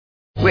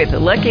With the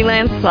Lucky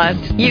Land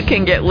Slots, you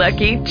can get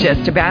lucky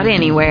just about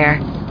anywhere.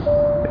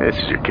 This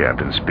is your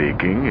captain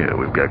speaking.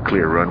 We've got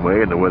clear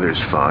runway and the weather's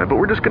fine, but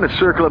we're just going to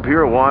circle up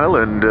here a while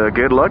and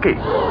get lucky.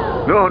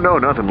 No,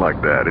 nothing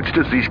like that. It's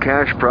just these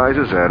cash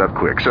prizes add up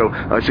quick. So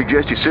I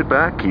suggest you sit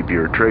back, keep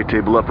your tray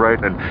table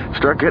upright, and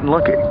start getting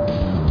lucky.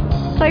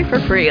 Play for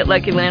free at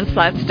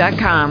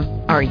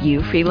LuckyLandSlots.com. Are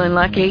you feeling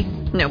lucky?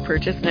 No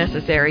purchase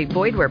necessary.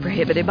 Void where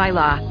prohibited by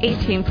law.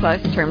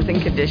 18+ terms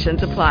and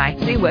conditions apply.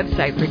 See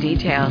website for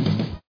details.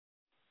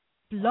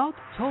 Blog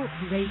Talk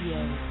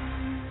Radio.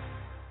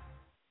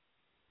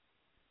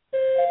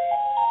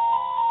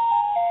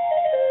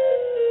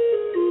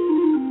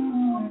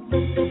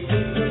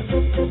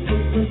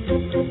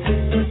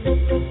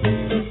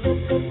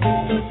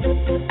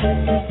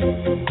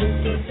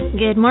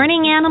 Good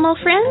morning, animal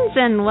friends,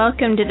 and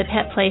welcome to the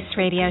Pet Place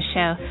Radio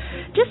Show.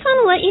 Just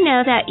want to let you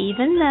know that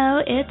even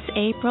though it's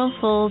April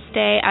Fool's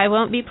Day, I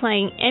won't be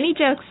playing any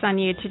jokes on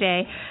you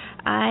today.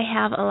 I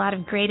have a lot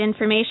of great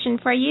information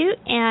for you,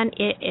 and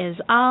it is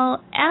all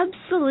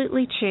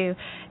absolutely true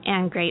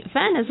and great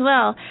fun as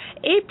well.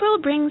 April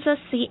brings us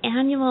the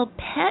annual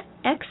Pet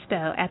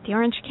Expo at the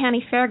Orange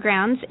County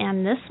Fairgrounds,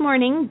 and this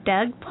morning,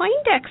 Doug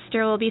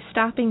Poindexter will be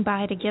stopping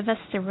by to give us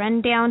the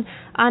rundown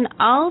on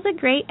all the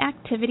great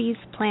activities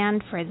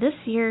planned for this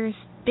year's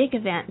big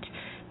event.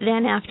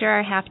 Then after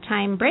our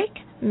halftime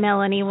break,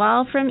 Melaney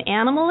Wall from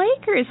Animal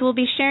Acres will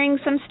be sharing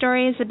some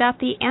stories about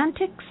the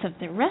antics of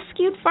the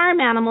rescued farm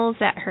animals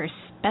at her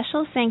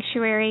special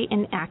sanctuary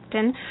in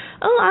Acton,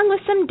 along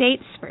with some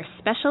dates for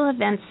special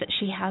events that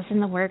she has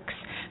in the works.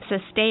 So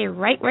stay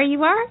right where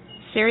you are.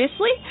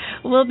 Seriously.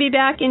 We'll be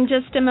back in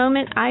just a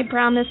moment, I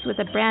promise, with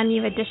a brand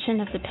new edition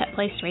of the Pet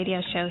Place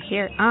Radio Show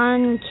here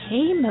on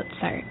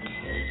KMZT.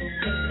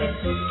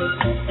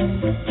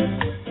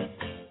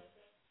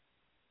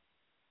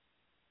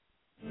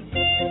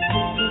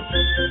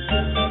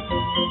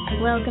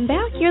 Welcome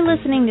back. You're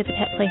listening to the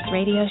Pet Place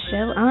Radio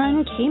Show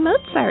on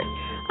KMZT.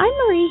 I'm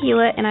Marie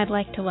Hulett, and I'd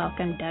like to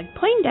welcome Doug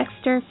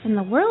Poindexter from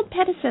the World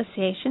Pet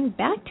Association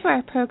back to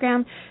our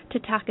program to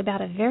talk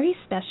about a very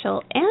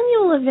special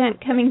annual event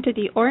coming to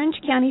the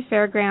Orange County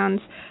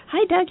Fairgrounds.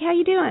 Hi, Doug. How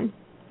you doing?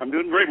 I'm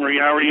doing great, Marie.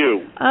 How are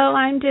you? Oh,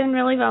 I'm doing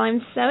really well.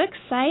 I'm so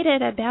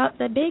excited about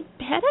the big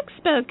Pet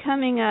Expo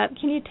coming up.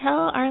 Can you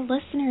tell our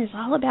listeners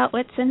all about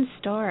what's in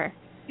store?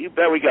 You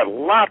bet. We got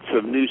lots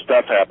of new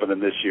stuff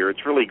happening this year.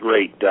 It's really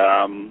great.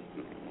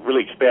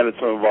 Really expanded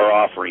some of our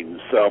offerings.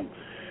 So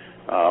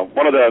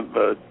one of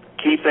the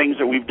key things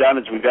that we've done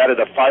is we've added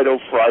a Fido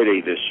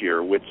Friday this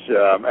year, which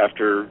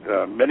after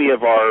many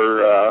of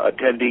our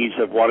attendees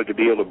have wanted to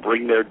be able to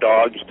bring their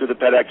dogs to the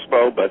Pet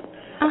Expo, but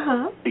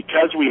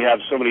because we have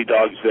so many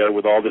dogs there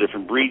with all the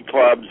different breed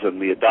clubs and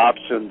the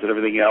adoptions and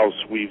everything else,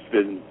 we've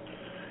been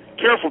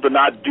careful to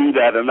not do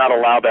that and not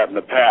allow that in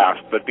the past.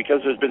 But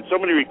because there's been so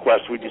many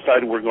requests, we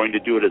decided we're going to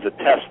do it as a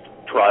test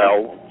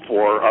trial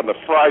for on the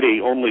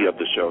Friday only of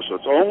the show. So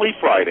it's only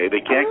Friday.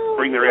 They can't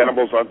bring their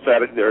animals on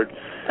Saturday, their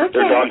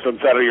dogs on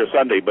Saturday or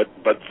Sunday. But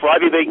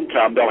Friday they can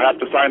come. They'll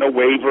have to sign a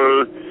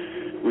waiver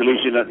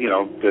releasing that,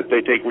 that they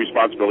take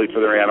responsibility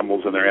for their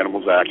animals and their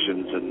animals'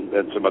 actions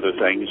and some other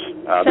things.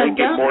 So they can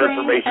get more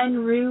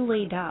information.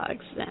 Unruly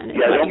dogs, then.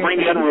 Yeah, don't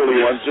bring the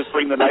unruly ones. Just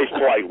bring the nice,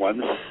 polite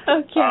ones.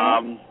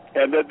 Okay.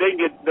 And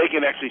they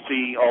can actually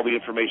see all the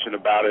information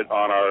about it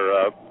on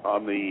our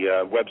on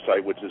the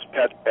website, which is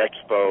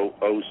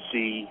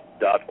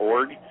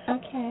petexpooc.org.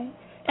 Okay.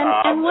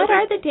 And what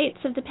are the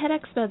dates of the Pet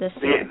Expo this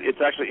year? It's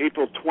actually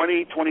April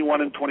 20,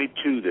 21, and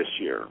 22 this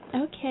year.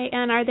 Okay.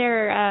 And are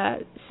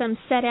there some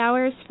set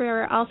hours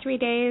for all 3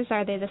 days?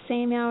 Are they the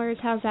same hours?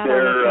 How's that?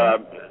 They're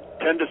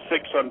 10 to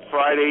 6 on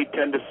Friday,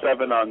 10 to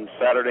 7 on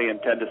Saturday, and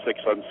 10 to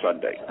 6 on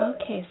Sunday.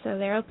 Okay, so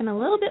they're open a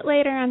little bit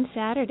later on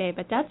Saturday,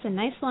 but that's a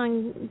nice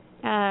long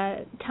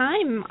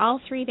time, all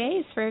 3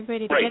 days, for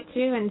everybody to get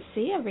to and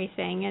see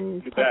everything.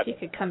 And plus you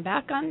could come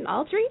back on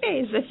all 3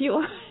 days if you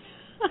want.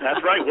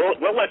 That's right.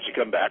 We'll let you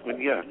come back.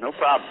 Yeah, no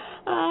problem.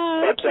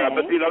 Okay.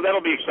 But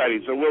that'll be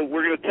exciting. So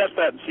we're going to test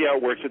that and see how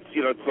it works. It's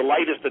it's the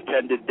lightest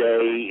attended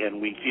day,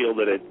 and we feel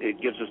that it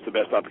gives us the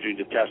best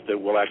opportunity to test it.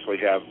 We'll actually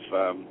have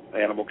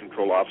animal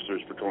control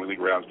officers patrolling the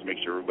grounds to make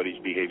sure everybody's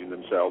behaving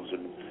themselves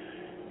and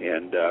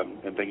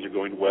things are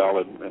going well.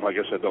 And like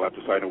I said, they'll have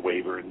to sign a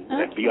waiver and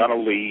be on a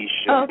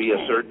leash and be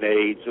a certain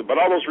age. But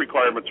all those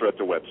requirements are at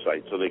the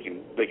website, so they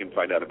can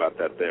find out about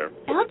that there.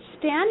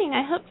 Outstanding.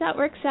 I hope that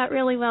works out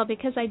really well,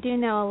 because I do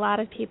know a lot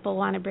of people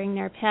want to bring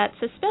their pets,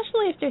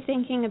 especially if they're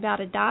thinking about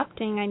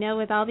adopting. I know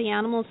with all the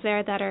animals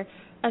there that are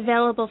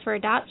available for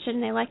adoption,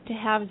 they like to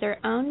have their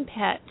own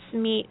pets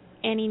meet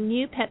any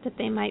new pet that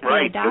they might be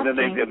adopting.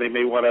 Right, and then they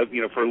may want to,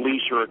 for a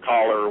leash or a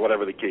collar or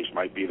whatever the case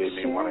might be, they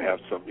may want to have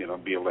some, be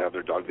able to have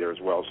their dog there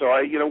as well. So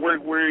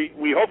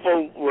we're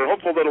hopeful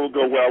that it will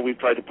go well. We've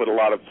tried to put a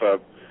lot of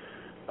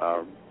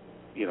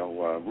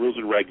rules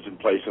and regs in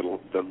place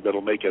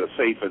that'll make it a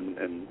safe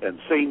and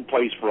sane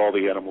place for all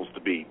the animals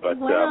to be. But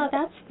wow,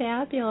 that's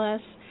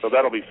fabulous. So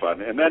that'll be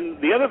fun. And then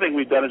the other thing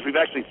we've done is we've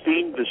actually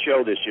themed the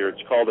show this year.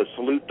 It's called A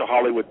Salute to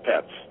Hollywood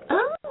Pets.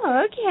 Oh,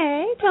 Oh,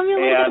 okay. Tell me a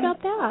little bit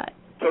about that.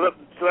 So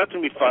that's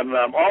going to be fun.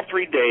 All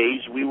 3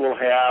 days we will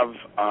have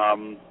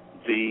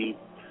the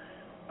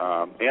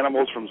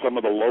animals from some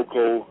of the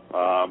local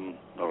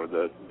or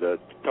the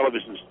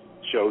television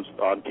shows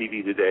on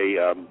TV today.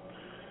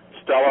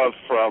 Stella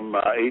from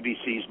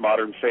ABC's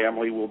Modern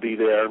Family will be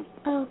there.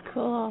 Oh,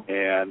 cool.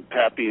 And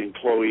Pappy and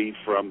Chloe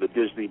from the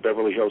Disney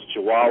Beverly Hills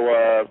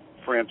Chihuahua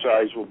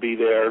franchise will be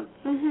there.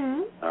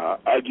 Mm-hmm.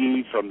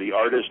 Uggy from The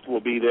Artist will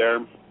be there.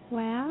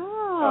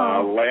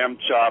 Wow. Lamb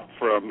Chop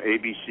from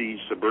ABC's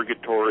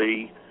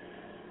Suburgatory.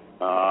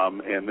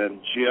 And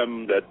then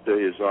Jim that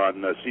is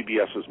on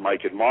CBS's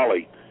Mike and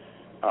Molly.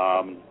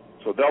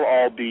 So they'll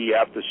all be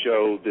at the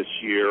show this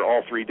year,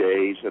 all 3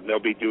 days, and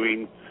they'll be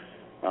doing,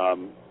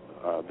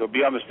 they'll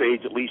be on the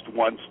stage at least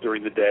once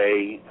during the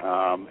day,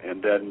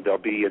 and then they'll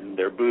be in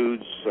their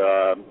booths.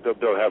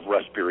 They'll have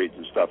rest periods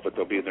and stuff, but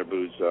they'll be in their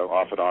booths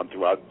off and on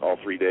throughout all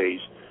 3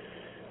 days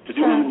to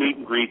do meet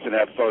and greets and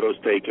have photos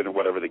taken or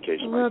whatever the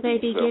case might be. Will they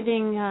be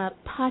giving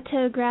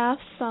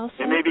photographs also?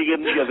 They may be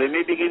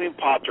giving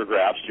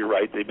photographs. You're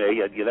right. They may.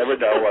 You never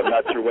know. I'm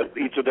not sure what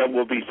each of them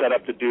will be set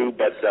up to do,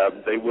 but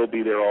they will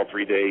be there all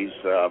 3 days,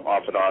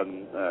 off and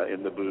on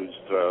in the booths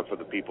for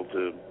the people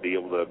to be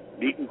able to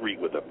meet and greet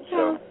with them.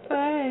 So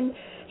fun.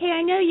 Hey,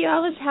 I know you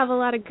always have a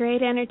lot of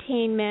great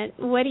entertainment.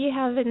 What do you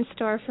have in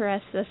store for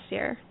us this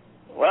year?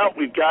 Well,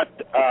 we've got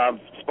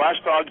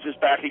Splash Dogs is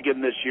back again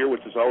this year,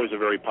 which is always a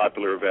very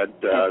popular event.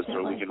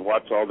 So we can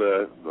watch all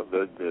the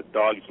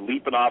dogs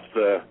leaping off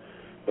the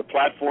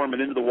platform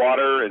and into the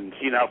water and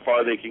seeing how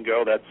far they can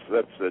go. That's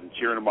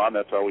cheering them on.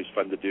 That's always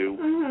fun to do.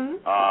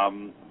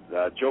 Mm-hmm.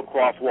 Joe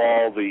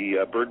Croftwall,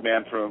 the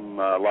Birdman from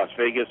Las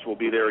Vegas, will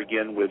be there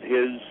again with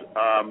his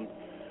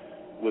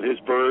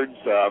birds.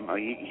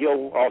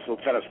 He'll also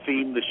kind of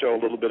theme the show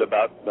a little bit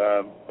about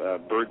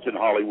birds in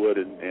Hollywood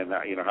and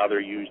how they're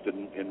used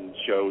in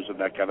shows and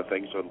that kind of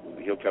thing. So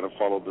he'll kind of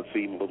follow the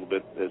theme a little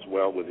bit as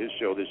well with his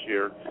show this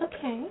year.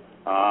 Okay.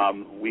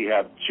 We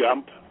have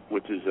Jump,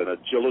 which is an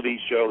agility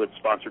show that's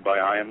sponsored by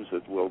IAMS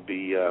that will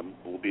be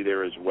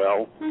there as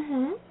well.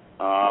 Mm-hmm.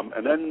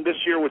 And then this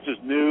year, which is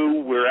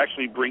new, we're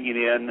actually bringing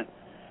in,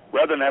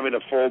 rather than having a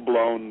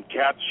full-blown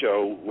cat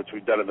show, which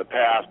we've done in the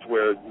past,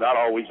 where not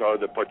always are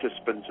the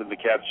participants in the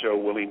cat show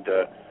willing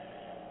to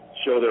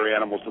show their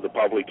animals to the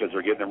public because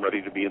they're getting them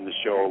ready to be in the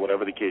show or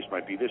whatever the case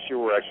might be. This year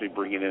we're actually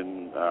bringing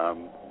in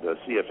the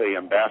CFA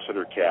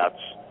ambassador cats.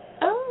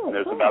 Oh, and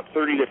there's cool. about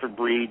 30 different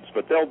breeds,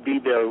 but they'll be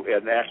there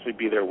and actually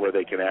be there where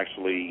they can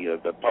actually,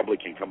 the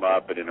public can come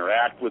up and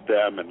interact with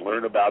them and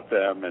learn about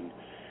them, and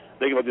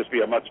I think it'll just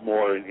be a much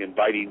more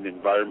inviting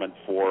environment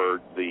for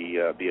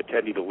the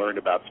attendee to learn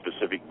about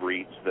specific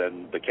breeds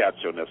than the cat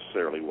show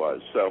necessarily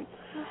was. So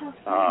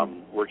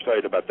we're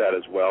excited about that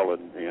as well,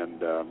 and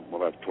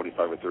we'll have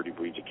 25 or 30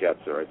 breeds of cats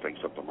there, I think,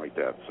 something like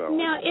that. So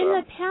now, in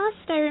the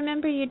past, I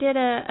remember you did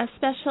a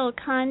special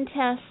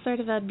contest, sort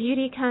of a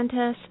beauty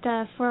contest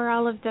for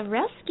all of the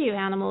rescue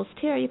animals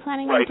too. Are you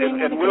planning on doing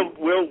that? And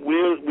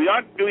we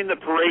aren't doing the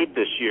parade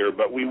this year,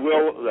 but we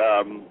will.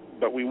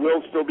 But we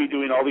will still be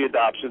doing all the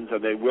adoptions,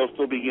 and they will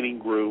still be getting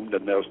groomed,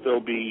 and they'll still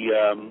be,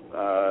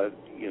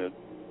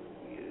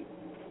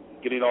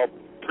 getting all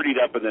prettied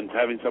up, and then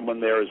having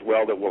someone there as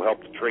well that will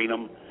help to train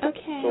them.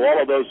 Okay. So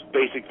all of those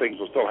basic things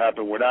will still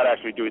happen. We're not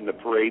actually doing the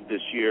parade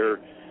this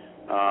year,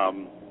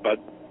 but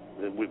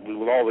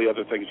with all the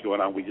other things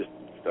going on, we just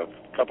a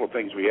couple of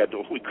things we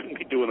couldn't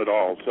be doing it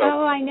all. So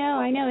I know,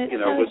 it's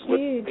so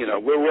huge.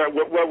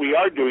 What we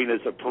are doing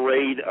is a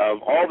parade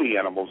of all the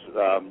animals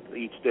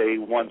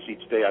once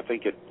each day. I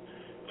think at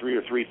 3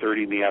 or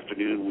 3:30 in the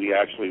afternoon, we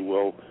actually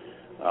will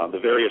the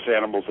various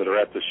animals that are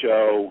at the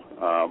show.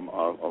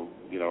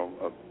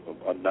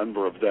 A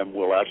number of them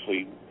will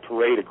actually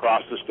parade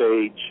across the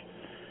stage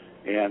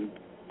and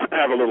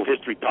have a little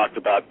history talked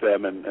about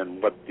them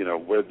and what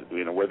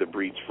where the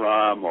breed's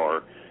from,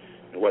 or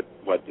what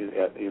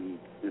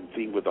in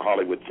theme with the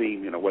Hollywood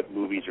theme, what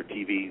movies or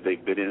TV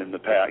they've been in the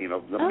past,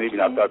 maybe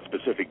not that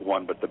specific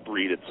one, but the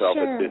breed itself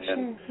has been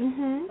in.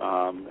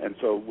 Mm-hmm. And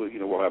so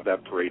we'll have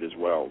that parade as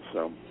well.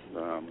 So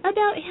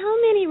about how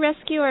many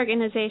rescue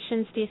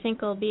organizations do you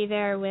think will be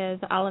there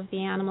with all of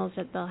the animals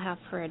that they'll have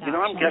for adoption?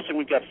 I'm guessing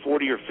we've got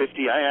 40 or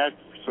 50. I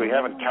actually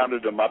haven't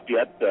counted them up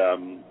yet.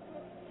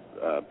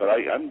 But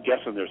I'm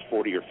guessing there's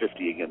 40 or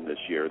 50 again this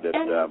year.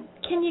 And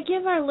can you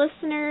give our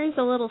listeners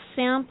a little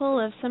sample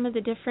of some of the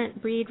different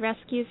breed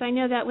rescues? I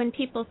know that when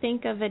people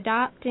think of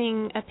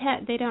adopting a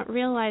pet, they don't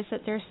realize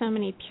that there's so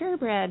many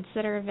purebreds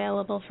that are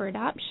available for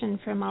adoption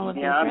from all of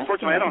these rescues.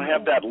 Unfortunately, I don't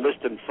have that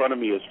list in front of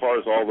me as far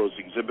as all those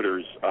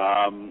exhibitors.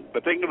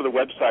 But they can go to the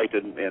website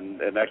and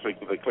actually,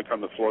 if they click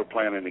on the floor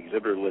plan and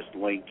exhibitor list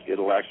link,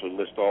 it'll actually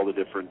list all the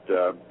different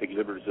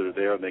exhibitors that are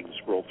there, and they can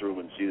scroll through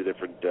and see the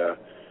different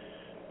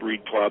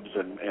breed clubs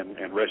and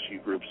rescue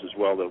groups as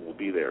well that will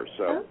be there.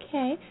 So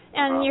okay,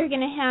 and you're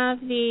going to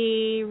have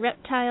the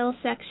reptile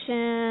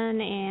section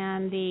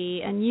and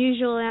the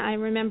unusual. I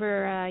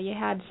remember you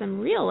had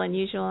some real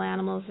unusual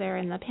animals there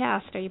in the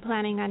past. Are you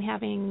planning on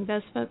having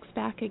those folks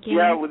back again?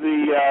 Yeah, with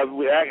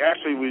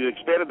we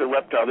expanded the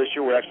reptile this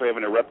year. We're actually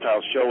having a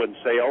reptile show and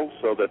sale,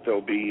 so that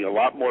there'll be a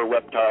lot more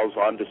reptiles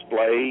on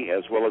display,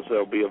 as well as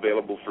they'll be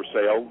available for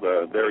sale.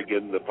 There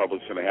again, the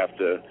public's going to have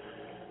to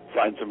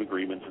sign some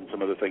agreements and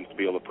some other things to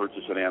be able to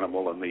purchase an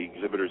animal, and the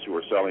exhibitors who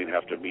are selling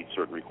have to meet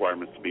certain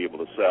requirements to be able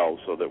to sell,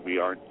 so that we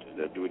aren't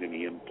doing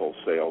any impulse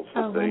sales.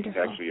 That they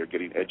actually are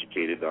getting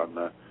educated on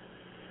the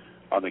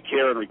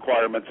care and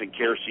requirements, and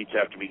care sheets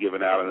have to be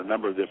given out, and a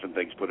number of different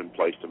things put in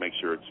place to make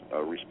sure it's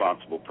a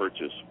responsible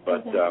purchase.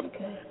 But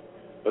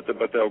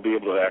they'll be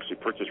able to actually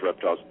purchase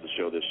reptiles at the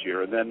show this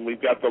year. And then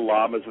we've got the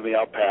llamas and the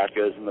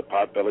alpacas and the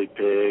pot-bellied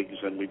pigs,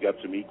 and we've got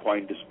some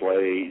equine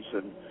displays,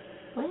 and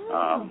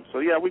so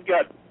yeah, we've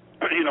got.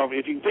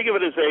 If you can think of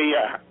it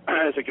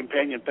as a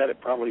companion pet, it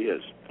probably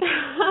is.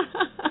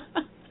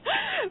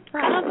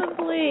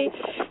 Probably.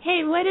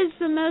 Hey, what is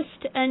the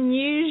most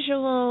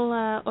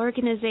unusual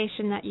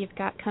organization that you've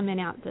got coming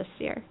out this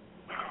year?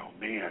 Oh,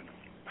 man.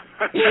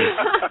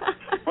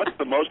 What's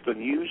the most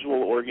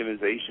unusual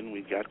organization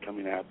we've got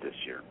coming out this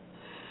year?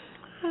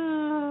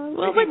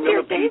 What's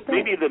your favorite?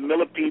 Maybe the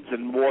Millipedes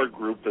and More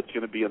group that's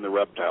going to be in the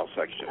reptile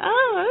section.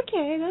 Oh,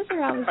 okay. Those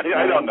are always fun.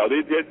 I don't know.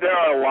 There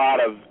are a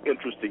lot of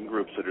interesting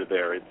groups that are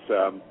there. It's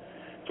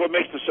what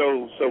makes the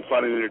show so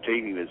fun and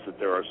entertaining is that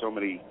there are so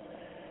many.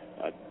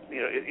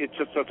 It's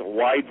just such a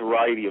wide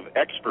variety of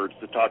experts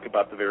to talk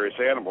about the various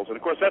animals, and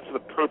of course that's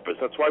the purpose.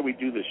 That's why we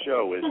do the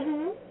show. Is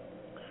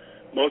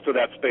most of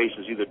that space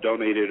is either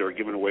donated or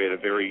given away at a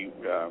very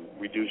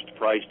reduced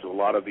price to a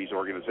lot of these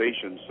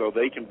organizations, so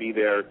they can be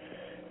there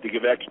to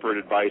give expert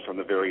advice on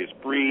the various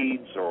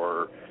breeds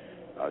or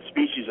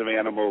species of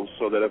animals,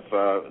 so that if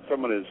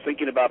someone is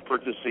thinking about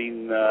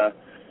purchasing a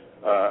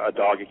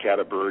dog, a cat,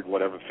 a bird,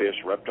 whatever, fish,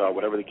 reptile,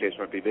 whatever the case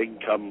might be, they can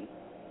come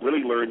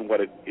really learn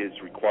what it is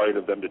required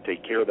of them to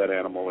take care of that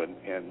animal and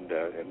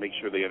make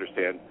sure they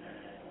understand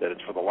that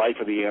it's for the life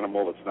of the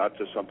animal. It's not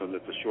just something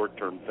that's a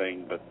short-term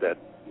thing, but that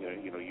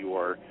you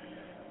are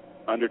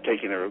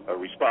undertaking a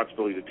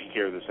responsibility to take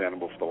care of this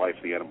animal for the life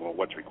of the animal and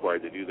what's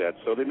required to do that.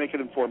 So they make an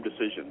informed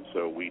decision,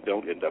 so we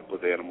don't end up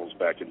with animals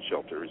back in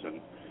shelters and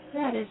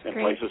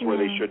places where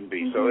they shouldn't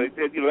be. So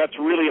that's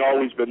really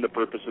always been the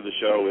purpose of the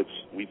show.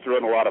 We throw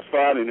in a lot of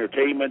fun,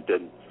 entertainment,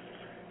 and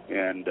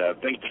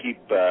things to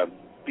keep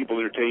people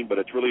entertained, but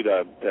it's really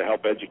to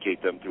help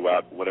educate them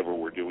throughout whatever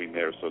we're doing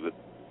there, so that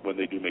when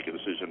they do make a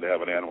decision to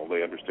have an animal,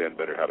 they understand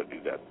better how to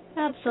do that.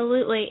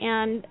 Absolutely,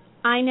 and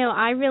I know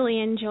I really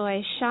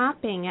enjoy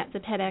shopping at the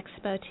Pet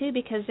Expo, too,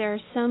 because there are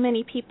so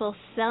many people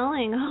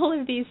selling all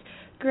of these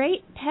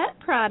great pet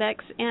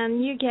products,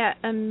 and you get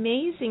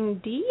amazing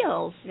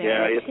deals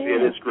there,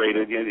 it is great.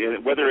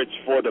 And whether it's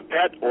for the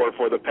pet or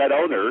for the pet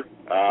owner,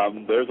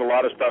 there's a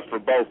lot of stuff for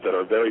both that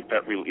are very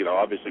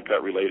obviously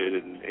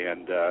pet-related,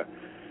 and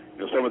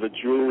some of the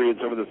jewelry and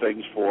some of the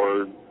things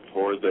for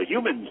the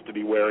humans to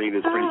be wearing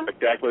is pretty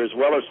spectacular, as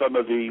well as some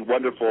of the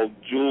wonderful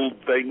jeweled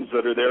things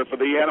that are there for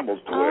the animals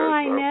to wear.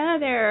 I know.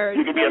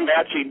 You can be a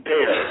matching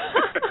pair.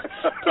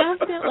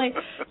 Definitely.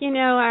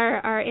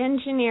 Our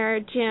engineer,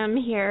 Jim,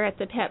 here at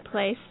the Pet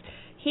Place,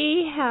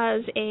 he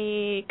has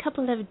a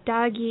couple of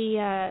doggy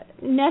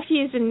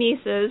nephews and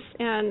nieces,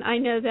 and I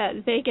know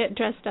that they get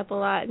dressed up a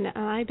lot, and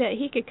I bet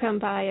he could come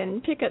by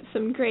and pick up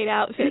some great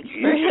outfits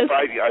for his.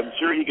 I'm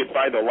sure he could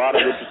find a lot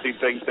of interesting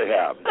things to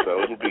have,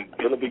 so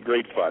it'll be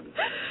great fun.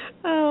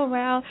 Oh,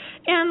 wow.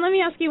 And let me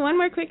ask you one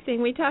more quick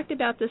thing. We talked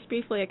about this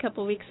briefly a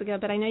couple weeks ago,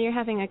 but I know you're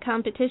having a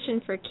competition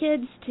for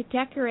kids to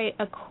decorate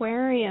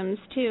aquariums,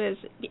 too.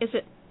 Is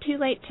it too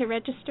late to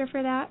register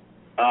for that?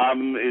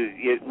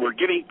 We're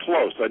getting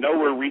close. I know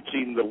we're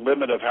reaching the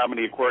limit of how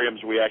many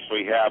aquariums we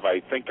actually have. I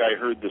think I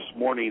heard this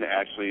morning,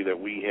 actually, that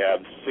we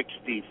have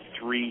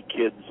 63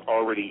 kids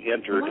already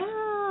entered.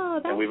 Wow,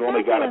 that's and we've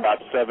only got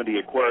about 70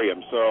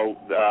 aquariums. So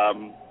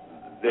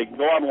they can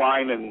go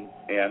online and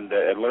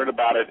learn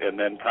about it, and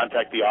then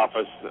contact the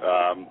office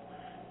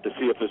to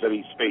see if there's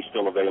any space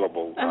still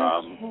available.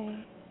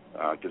 Okay.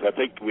 Because I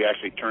think we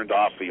actually turned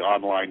off the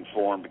online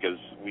form because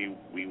we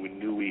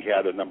knew we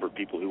had a number of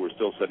people who were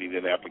still sending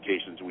in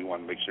applications, and we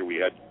wanted to make sure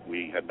we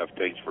had enough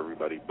tanks for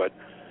everybody. But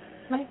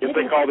if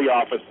they call the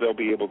office,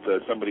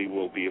 somebody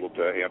will be able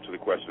to answer the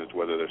question as to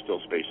whether there's still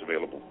space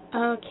available.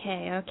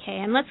 Okay.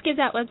 And let's give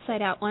that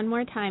website out one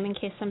more time in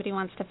case somebody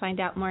wants to find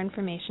out more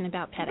information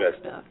about Pet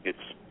Expo. It's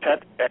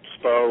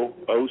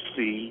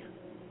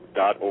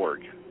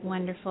petexpooc.org.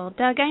 Wonderful.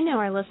 Doug, I know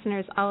our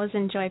listeners always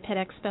enjoy Pet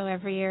Expo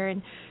every year,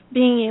 and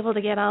being able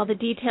to get all the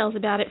details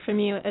about it from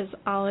you is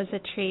always a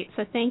treat.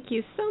 So thank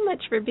you so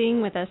much for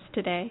being with us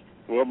today.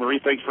 Well,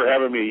 Marie, thanks for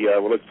having me.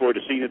 We'll look forward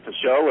to seeing you at the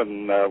show,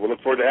 and we'll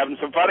look forward to having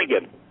some fun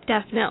again.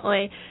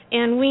 Definitely.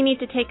 And we need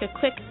to take a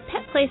quick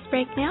pet Place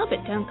break now, but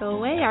don't go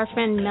away. Our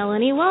friend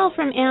Melaney Wall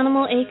from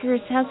Animal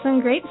Acres has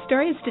some great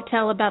stories to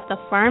tell about the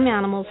farm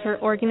animals her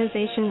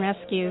organization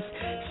rescues.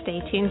 Stay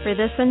tuned for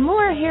this and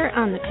more here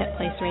on the Pet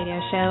Place Radio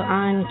Show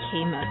on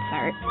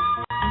KMZT.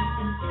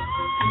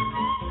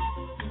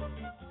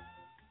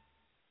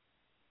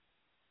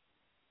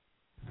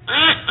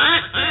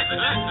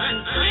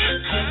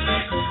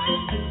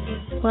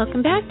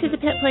 Welcome back to the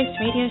Pet Place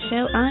Radio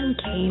Show on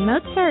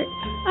KMZT.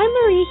 I'm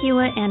Marie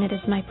Hulett, and it is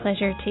my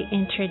pleasure to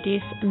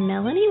introduce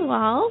Melaney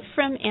Wall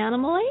from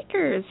Animal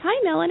Acres. Hi,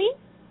 Melaney.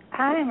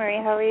 Hi, Marie.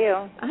 How are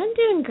you? I'm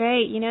doing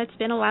great. You know, it's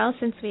been a while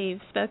since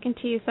we've spoken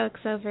to you folks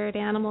over at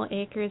Animal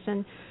Acres,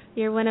 and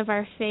you're one of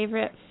our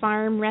favorite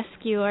farm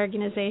rescue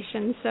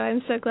organizations, so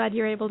I'm so glad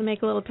you're able to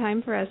make a little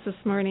time for us this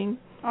morning.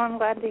 Oh, I'm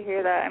glad to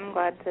hear that. I'm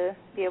glad to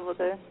be able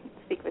to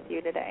speak with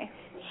you today.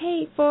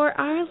 Hey, for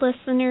our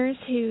listeners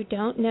who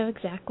don't know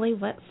exactly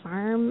what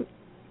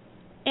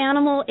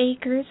Animal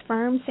Acres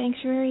Farm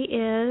Sanctuary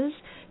is,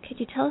 could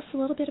you tell us a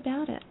little bit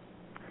about it?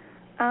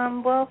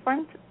 Well,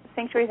 Farm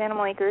Sanctuary's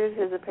Animal Acres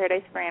is a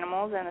paradise for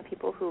animals and the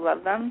people who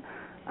love them.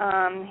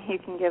 You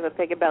can give a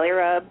pig a belly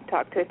rub,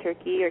 talk to a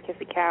turkey, or kiss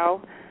a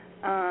cow.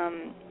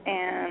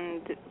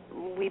 And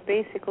we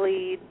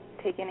basically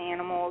take in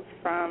animals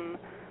from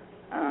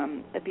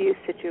abuse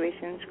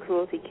situations,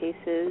 cruelty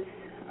cases.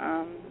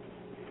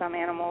 Some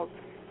animals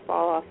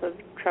fall off of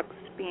trucks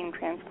being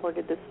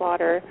transported to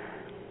slaughter,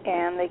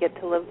 and they get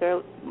to live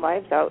their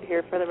lives out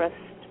here for the rest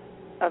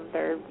of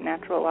their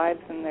natural lives,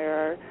 and there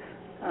are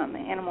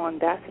animal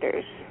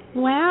ambassadors.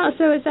 Wow,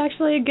 so it's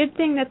actually a good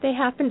thing that they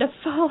happen to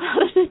fall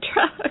out of the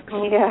trucks.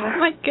 Yeah.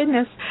 My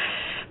goodness.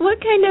 What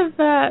kind of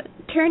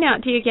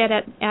turnout do you get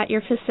at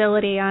your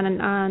facility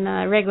on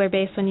a regular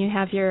basis when you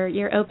have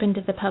your open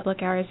to the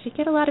public hours? Do you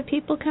get a lot of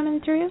people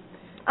coming through?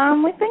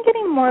 We've been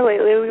getting more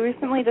lately. We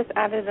recently just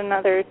added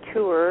another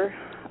tour.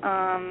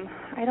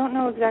 I don't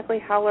know exactly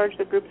how large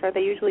the groups are.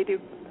 They usually do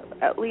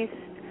at least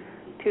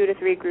 2 to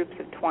 3 groups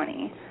of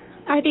 20.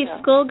 Are these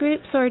school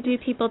groups, or do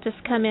people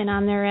just come in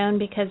on their own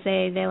because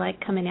they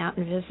like coming out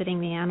and visiting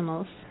the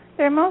animals?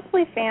 They're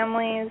mostly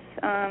families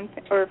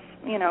or,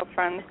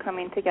 friends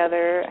coming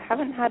together.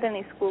 Haven't had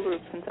any school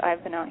groups since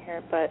I've been out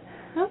here, but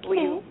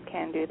we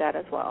can do that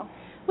as well.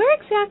 Where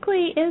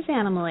exactly is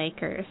Animal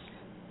Acres?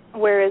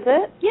 Where is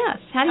it? Yes.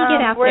 How do you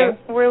get out there?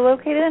 We're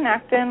located in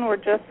Acton. We're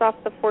just off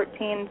the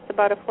 14. It's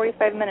about a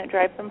 45-minute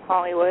drive from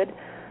Hollywood.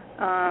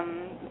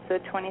 It's a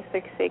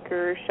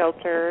 26-acre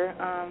shelter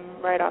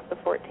right off the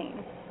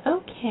 14.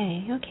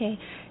 Okay.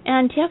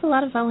 And do you have a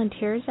lot of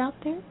volunteers out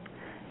there?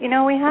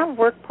 We have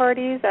work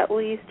parties at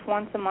least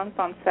once a month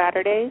on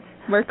Saturdays.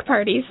 Work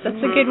parties, that's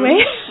a good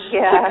way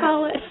to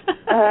call it.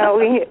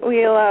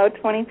 We allow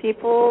 20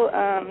 people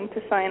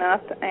to sign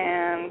up,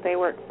 and they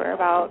work for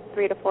about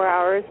 3 to 4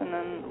 hours, and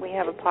then we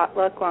have a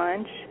potluck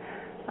lunch.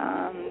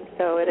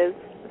 So it is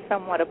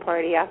somewhat a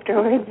party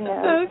afterwards,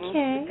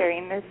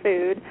 sharing their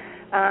food.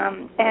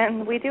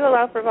 And we do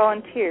allow for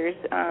volunteers,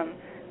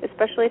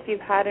 especially if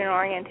you've had an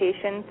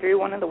orientation through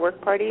one of the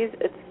work parties.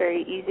 It's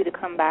very easy to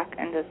come back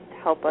and just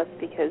help us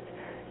because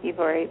you've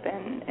already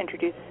been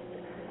introduced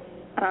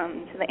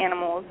to the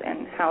animals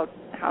and how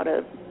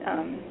to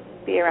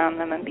be around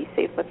them and be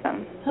safe with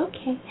them.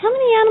 Okay. How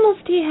many animals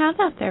do you have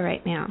out there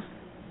right now?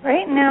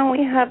 Right now we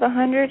have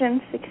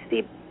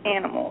 160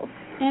 animals.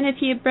 And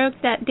if you broke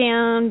that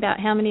down, about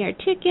how many are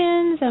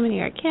chickens, how many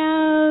are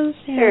cows?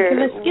 Sure.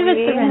 Give us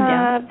the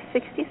rundown. We have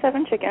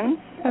 67 chickens.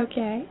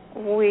 Okay.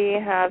 We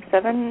have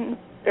 7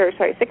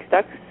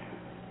 ducks,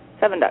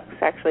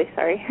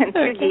 and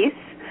 2 geese,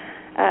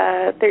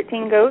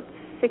 13 goats,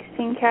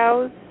 16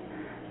 cows.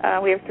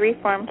 We have 3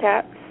 farm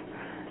cats,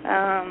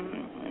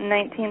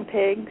 19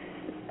 pigs,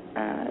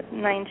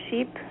 9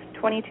 sheep,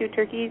 22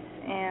 turkeys,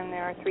 and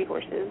there are 3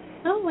 horses.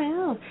 Oh,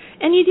 wow.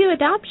 And you do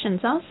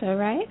adoptions also,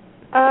 right?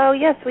 Oh,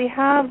 yes, we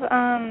have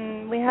a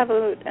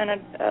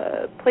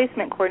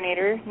placement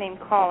coordinator named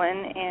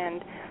Colin,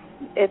 and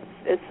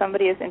if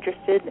somebody is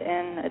interested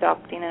in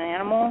adopting an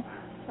animal,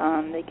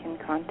 they can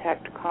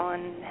contact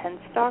Colin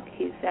Henstock.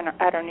 He's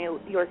at our New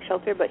York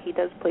shelter, but he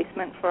does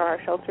placement for our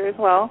shelter as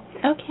well.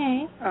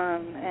 Okay.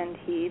 And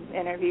he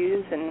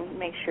interviews and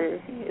makes sure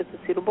it's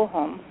a suitable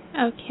home.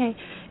 Okay.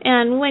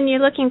 And when you're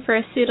looking for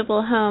a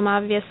suitable home,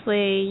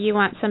 obviously you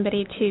want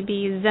somebody to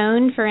be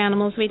zoned for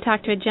animals. We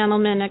talked to a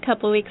gentleman a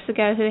couple weeks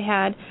ago who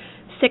had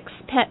 6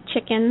 pet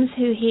chickens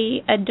who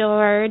he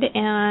adored,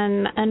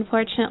 and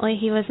unfortunately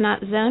he was not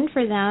zoned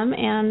for them,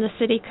 and the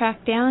city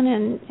cracked down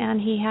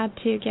and he had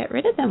to get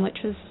rid of them, which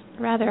was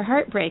rather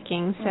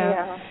heartbreaking. So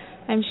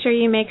I'm sure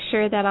you make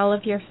sure that all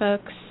of your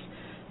folks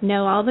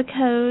know all the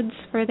codes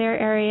for their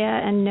area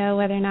and know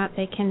whether or not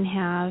they can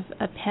have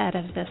a pet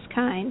of this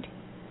kind.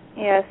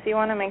 Yes, you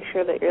want to make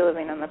sure that you're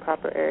living in the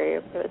proper area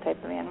for the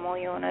type of animal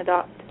you want to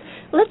adopt.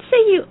 Let's say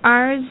you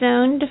are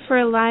zoned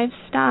for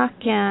livestock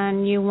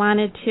and you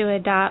wanted to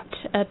adopt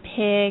a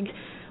pig.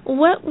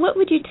 What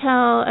would you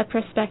tell a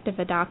prospective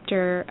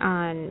adopter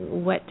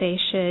on what they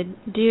should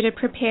do to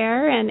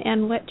prepare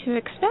and what to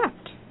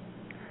expect?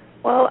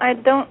 Well,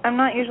 I'm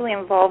not usually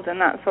involved in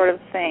that sort of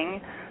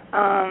thing.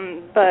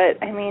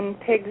 But, I mean,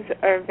 pigs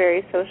are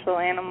very social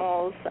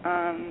animals.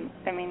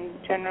 I mean,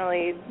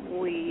 generally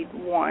we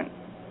want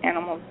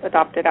animals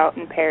adopted out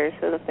in pairs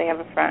so that they have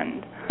a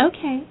friend.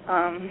 Okay.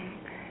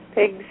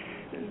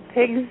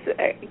 Pigs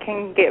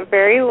can get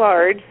very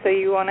large, so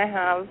you want to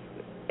have,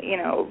 you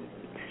know,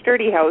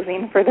 sturdy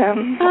housing for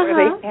them where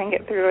they can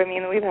get through. I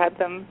mean, we've had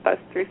them bust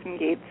through some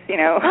gates, you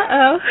know.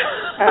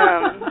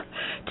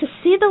 To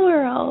see the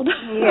world.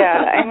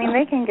 Yeah, I mean,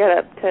 they can get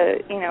up to,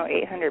 you know,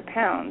 800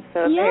 pounds.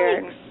 So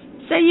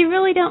So you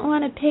really don't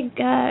want a pig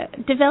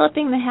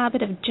developing the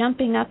habit of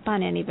jumping up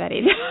on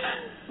anybody.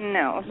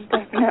 No,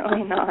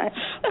 definitely not.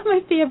 That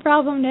might be a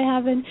problem to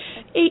have an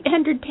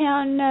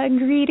 800-pound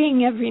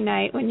greeting every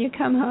night when you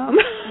come home.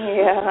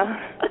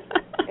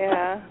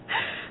 Yeah.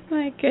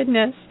 My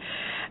goodness.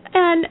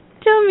 And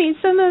tell me,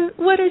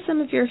 what are some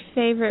of your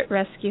favorite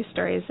rescue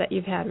stories that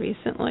you've had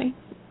recently?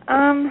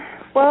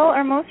 Well,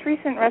 our most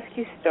recent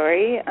rescue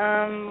story,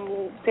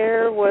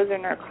 there was a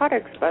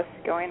narcotics bust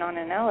going on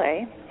in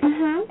L.A.,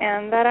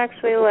 and that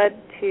actually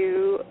led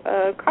to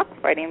a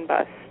cockfighting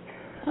bust.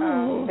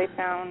 They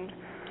found,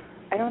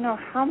 I don't know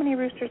how many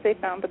roosters they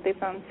found, but they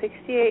found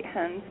 68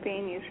 hens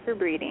being used for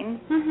breeding.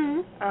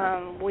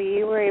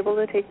 We were able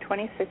to take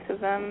 26 of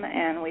them,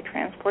 and we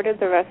transported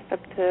the rest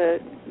up to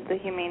the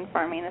Humane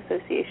Farming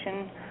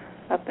Association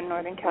up in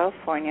Northern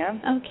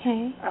California.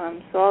 Okay.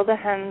 So all the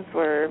hens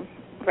were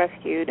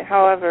rescued.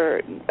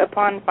 However,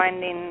 upon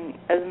finding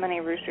as many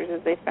roosters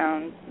as they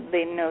found,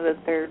 they know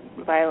that they're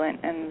violent,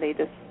 and they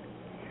just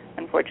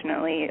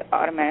unfortunately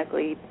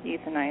automatically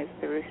euthanize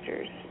the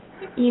roosters.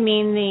 You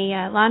mean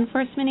the law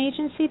enforcement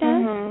agency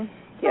does?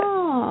 Yes.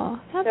 Oh,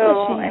 that's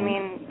a shame. I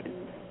mean,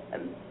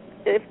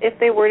 if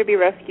they were to be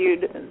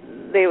rescued,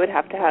 they would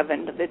have to have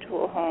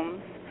individual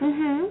homes,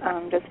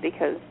 just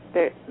because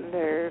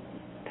they're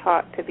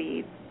taught to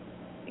be,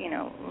 you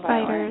know,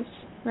 violent. Fighters.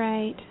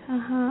 Right.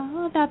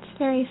 Well, that's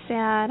very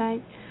sad.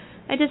 I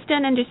just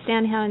don't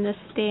understand how in this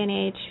day and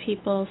age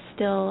people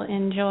still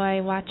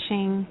enjoy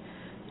watching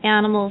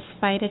animals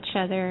fight each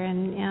other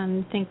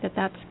and think that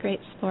that's great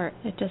sport.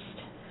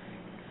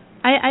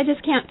 I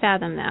just can't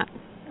fathom that.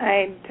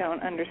 I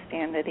don't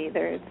understand it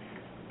either.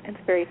 It's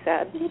very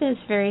sad. It is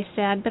very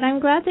sad, but I'm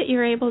glad that you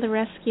were able to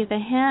rescue the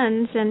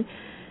hens. And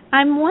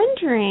I'm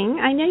wondering,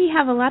 I know you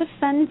have a lot of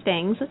fun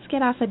things. Let's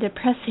get off a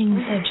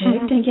depressing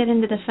subject and get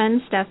into the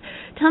fun stuff.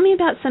 Tell me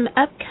about some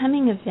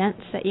upcoming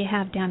events that you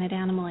have down at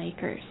Animal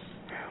Acres.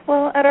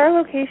 Well, at our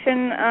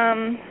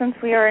location, since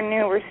we are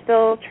new, we're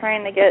still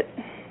trying to get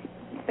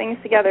things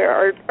together.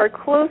 Our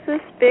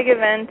closest big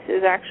event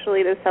is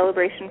actually the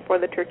celebration for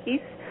the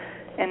turkeys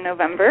in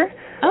November.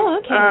 Oh,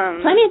 okay.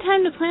 Plenty of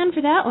time to plan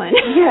for that one.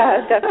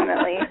 Yeah,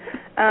 definitely.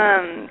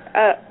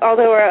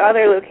 Although our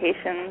other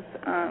locations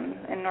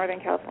in Northern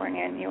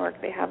California and New York,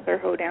 they have their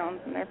hoedowns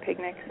and their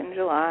picnics in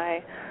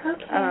July.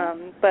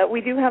 Okay. But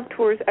we do have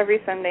tours every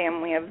Sunday,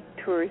 and we have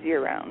tours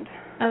year-round.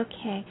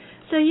 Okay.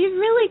 So you've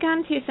really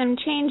gone through some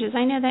changes.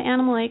 I know that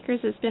Animal Acres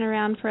has been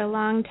around for a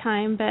long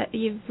time, but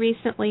you've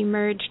recently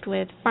merged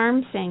with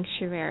Farm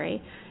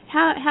Sanctuary.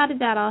 How did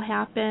that all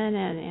happen,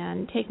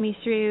 and take me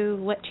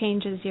through what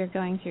changes you're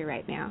going through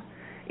right now?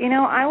 You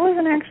know, I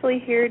wasn't actually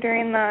here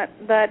during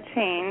that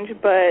change,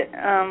 but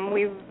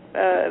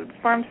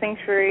Farm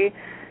Sanctuary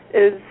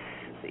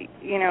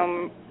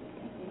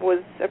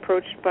was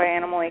approached by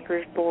Animal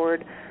Acres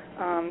Board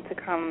to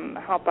come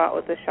help out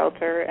with the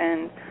shelter,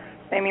 and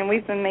I mean,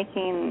 we've been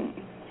making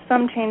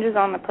some changes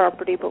on the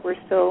property, but we're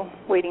still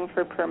waiting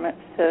for permits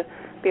to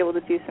be able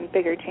to do some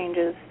bigger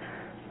changes.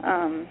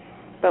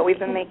 But we've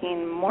been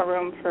making more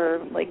room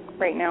for, like,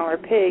 right now our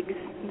pigs.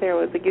 There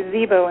was a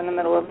gazebo in the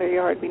middle of their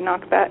yard. We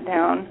knocked that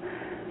down,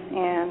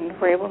 and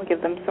we're able to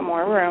give them some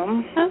more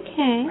room.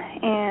 Okay.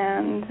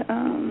 And,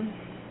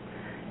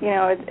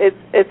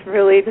 it's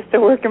really just a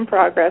work in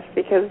progress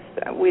because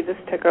we just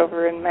took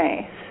over in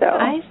May. So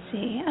I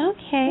see.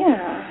 Okay.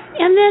 Yeah.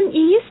 And then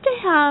you used to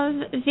have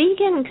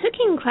vegan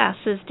cooking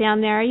classes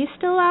down there. Are you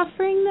still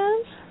offering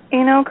those?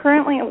 You know,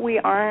 currently we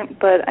aren't,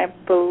 but I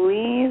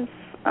believe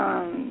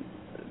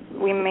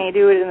we may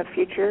do it in the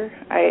future.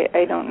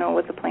 I don't know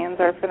what the plans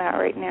are for that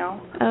right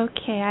now.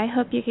 Okay, I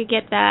hope you could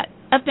get that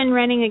up and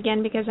running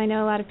again, because I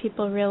know a lot of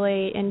people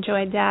really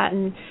enjoyed that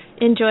and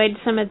enjoyed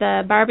some of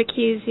the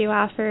barbecues you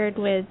offered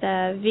with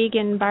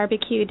vegan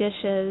barbecue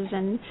dishes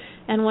and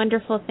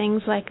wonderful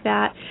things like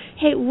that.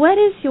 Hey, what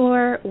is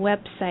your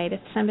website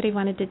if somebody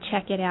wanted to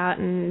check it out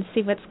and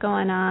see what's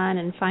going on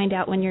and find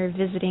out when your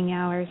visiting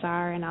hours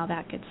are and all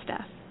that good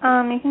stuff?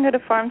 You can go to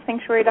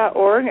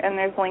farmsanctuary.org, and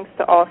there's links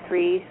to all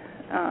three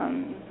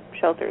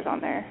shelters on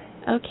there.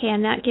 Okay,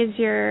 and that gives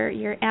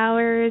your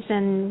hours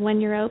and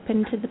when you're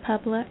open to the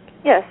public?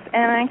 Yes,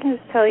 and I can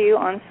just tell you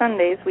on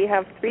Sundays we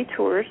have 3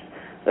 tours.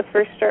 The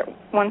first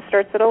one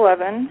starts at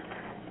 11,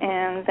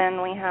 and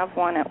then we have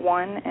one at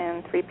 1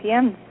 and 3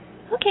 p.m.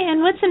 Okay,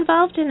 and what's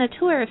involved in a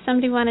tour if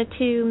somebody wanted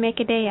to make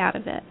a day out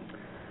of it?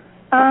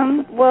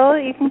 Well,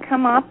 you can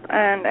come up,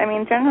 and, I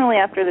mean, generally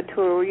after the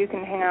tour you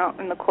can hang out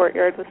in the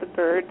courtyard with the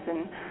birds,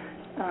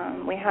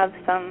 and we have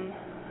some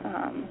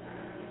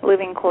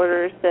living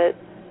quarters that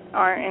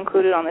aren't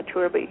included on the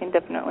tour, but you can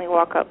definitely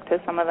walk up to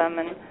some of them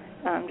and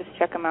just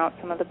check them out,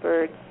 some of the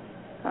birds,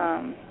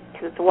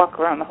 because it's a walk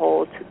around the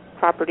whole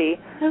property.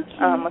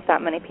 Okay. With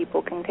that many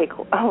people can take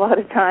a lot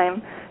of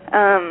time.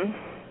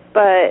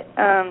 But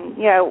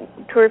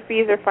tour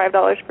fees are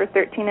 $5 for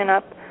 13 and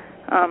up,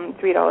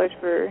 $3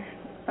 for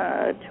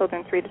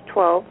children 3 to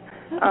 12.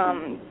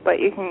 Okay. But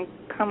you can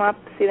come up,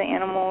 see the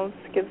animals,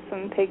 give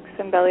some pigs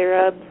some belly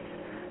rubs.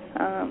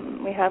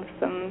 We have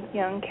some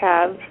young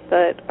calves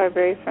that are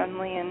very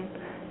friendly and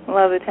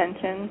love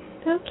attention.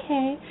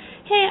 Okay.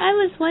 Hey, I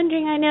was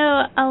wondering, I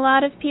know a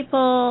lot of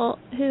people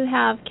who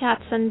have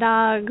cats and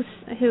dogs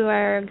who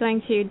are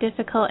going through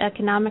difficult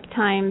economic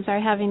times are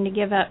having to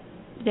give up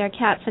their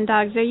cats and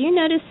dogs. Are you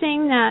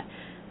noticing that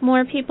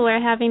more people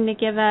are having to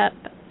give up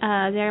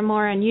their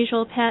more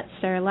unusual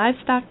pets or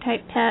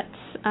livestock-type pets,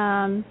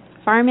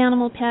 farm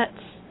animal pets?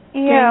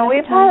 Yeah,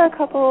 we've had a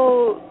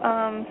couple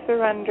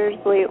surrenders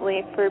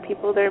lately for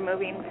people that are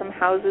moving from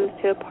houses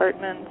to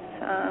apartments,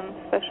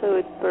 especially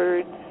with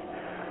birds.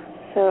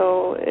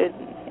 So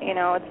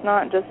it's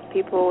not just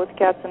people with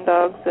cats and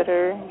dogs that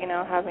are,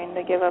 having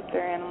to give up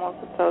their animals.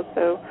 It's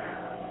also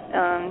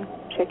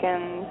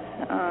chickens.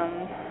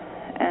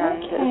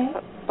 And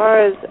as far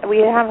as, we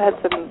have had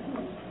some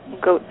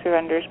goat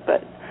surrenders,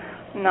 but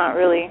not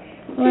really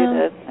due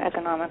to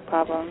economic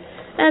problems.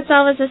 That's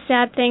always a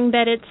sad thing,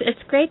 but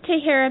it's great to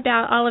hear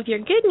about all of your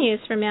good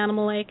news from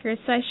Animal Acres.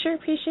 So I sure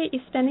appreciate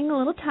you spending a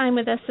little time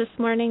with us this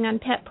morning on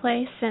Pet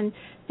Place, and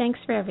thanks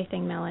for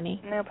everything,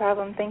 Melaney. No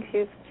problem. Thank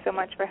you so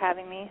much for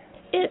having me.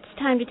 It's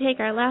time to take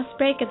our last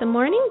break of the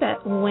morning,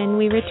 but when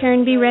we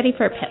return, be ready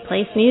for Pet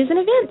Place news and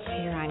events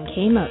here on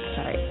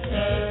KMZT.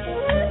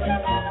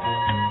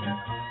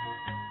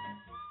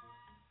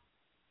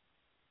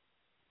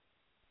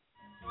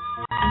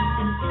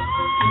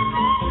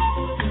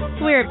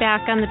 We're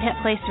back on the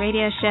Pet Place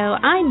Radio Show.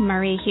 I'm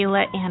Marie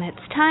Hulett, and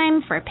it's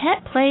time for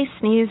Pet Place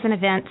News and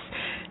Events.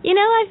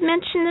 I've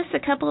mentioned this a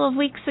couple of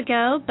weeks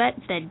ago, but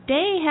the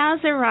day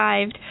has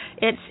arrived.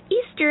 It's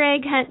Easter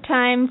egg hunt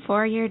time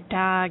for your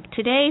dog.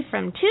 Today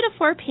from 2 to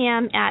 4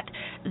 p.m. at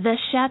the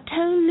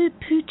Chateau Le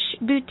Pooch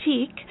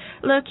Boutique,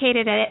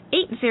 located at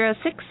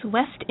 806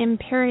 West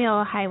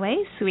Imperial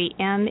Highway, Suite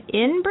M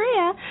in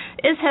Brea,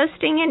 is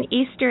hosting an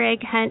Easter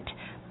egg hunt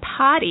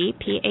potty,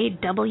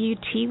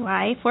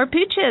 P-A-W-T-Y, for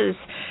pooches.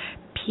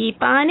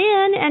 Peep on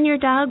in, and your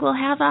dog will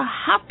have a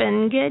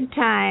hoppin' good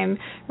time.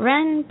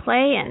 Run,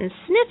 play, and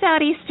sniff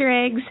out Easter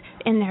eggs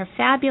in their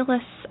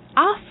fabulous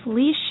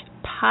off-leash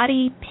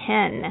potty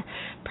pen.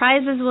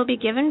 Prizes will be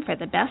given for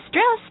the best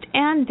dressed,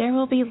 and there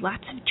will be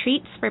lots of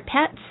treats for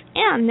pets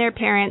and their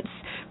parents.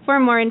 For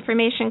more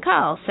information,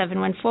 call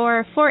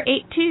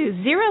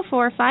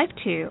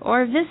 714-482-0452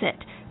 or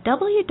visit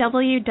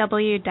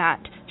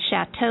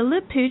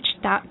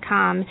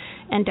www.chateaulepooch.com.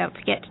 And don't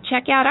forget to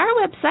check out our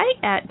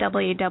website at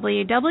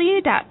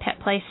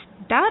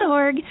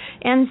www.petplace.org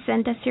and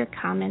send us your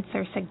comments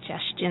or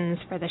suggestions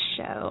for the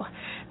show.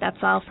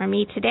 That's all for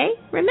me today.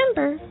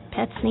 Remember,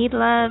 pets need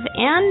love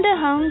and a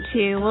home,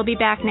 too. We'll be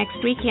back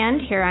next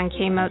weekend here on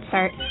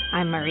KMZT.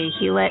 I'm Marie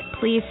Hulett.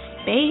 Please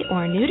spay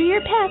or neuter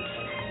your pets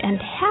and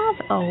have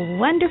a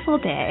wonderful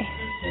day.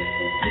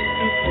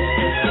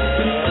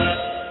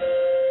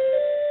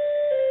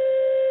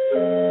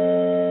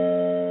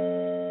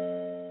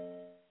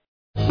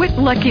 With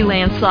Lucky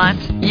Land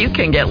Slots, you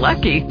can get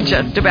lucky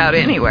just about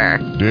anywhere.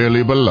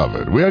 Dearly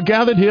beloved, we are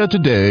gathered here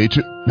today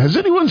to... Has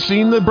anyone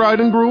seen the bride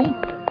and groom?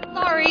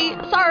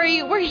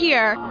 Sorry, we're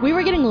here. We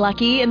were getting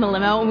lucky in the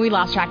limo and we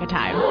lost track of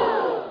time.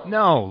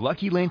 No,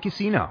 Lucky Land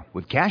Casino,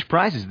 with cash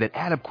prizes that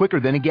add up quicker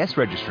than a guest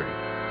registry.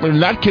 In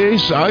that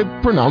case, I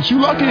pronounce you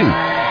lucky.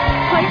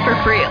 Play for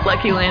free at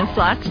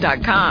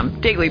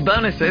LuckyLandSlots.com. Daily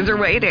bonuses are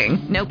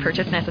waiting. No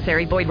purchase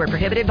necessary. Void where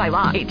prohibited by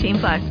law.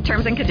 18+.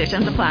 Terms and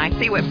conditions apply.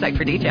 See website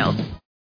for details.